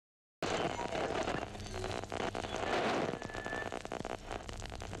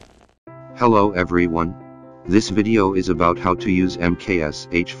Hello everyone. This video is about how to use MKS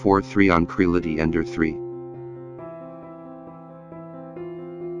H43 on Creality Ender3.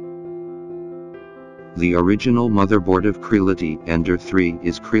 The original motherboard of Creality Ender3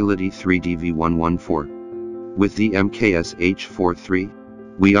 is Creality3D V1.1.4. With the MKS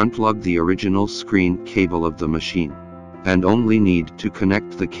H43, we unplug the original screen cable of the machine, and only need to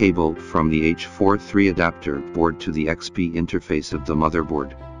connect the cable from the H43 adapter board to the XP interface of the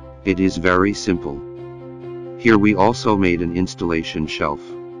motherboard. It is very simple. Here we also made an installation shelf.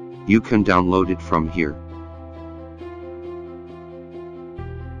 You can download it from here.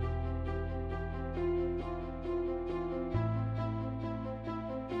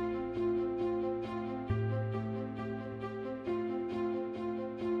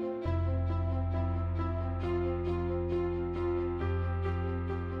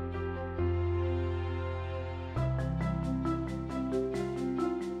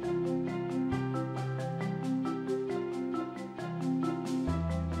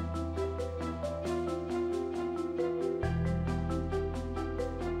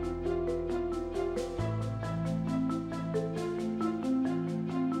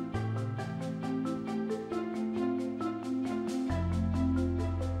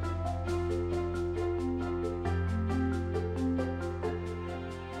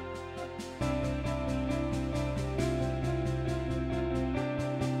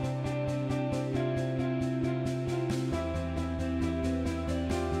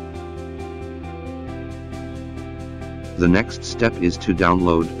 The next step is to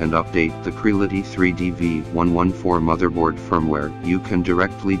download and update the Creality3D V1.1.4 motherboard firmware. You can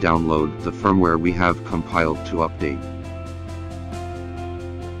directly download the firmware we have compiled to update.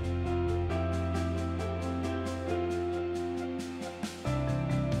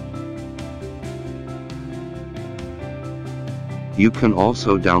 You can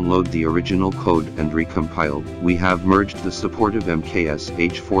also download the original code and recompile. We have merged the support of MKS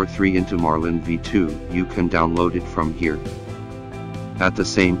H43 into Marlin V2. You can download it from here. At the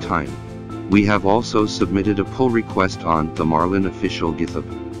same time, we have also submitted a pull request on the Marlin official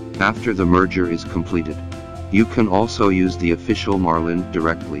GitHub. After the merger is completed, you can also use the official Marlin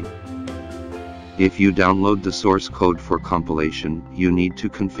directly. If you download the source code for compilation, you need to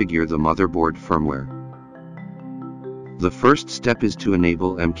configure the motherboard firmware. The first step is to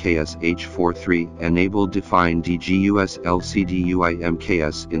enable MKS H43, enable define DGUS LCDUI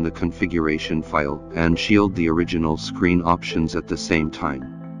MKS in the configuration file, and shield the original screen options at the same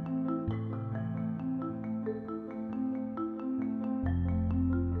time.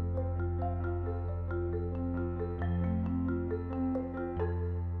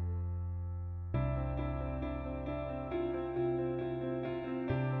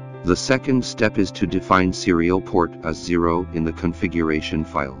 The second step is to define serial port as 0 in the configuration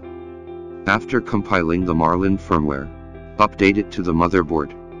file. After compiling the Marlin firmware, update it to the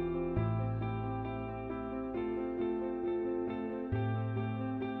motherboard.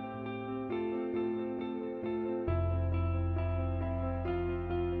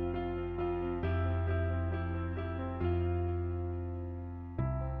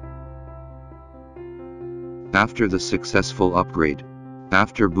 After the successful upgrade,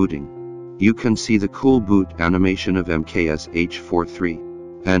 after booting, you can see the cool boot animation of MKS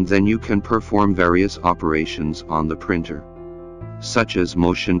H43, and then you can perform various operations on the printer, such as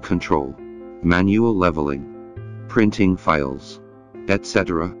motion control, manual leveling, printing files,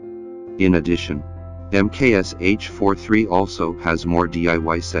 etc. In addition, MKS H43 also has more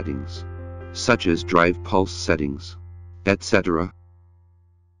DIY settings, such as drive pulse settings, etc.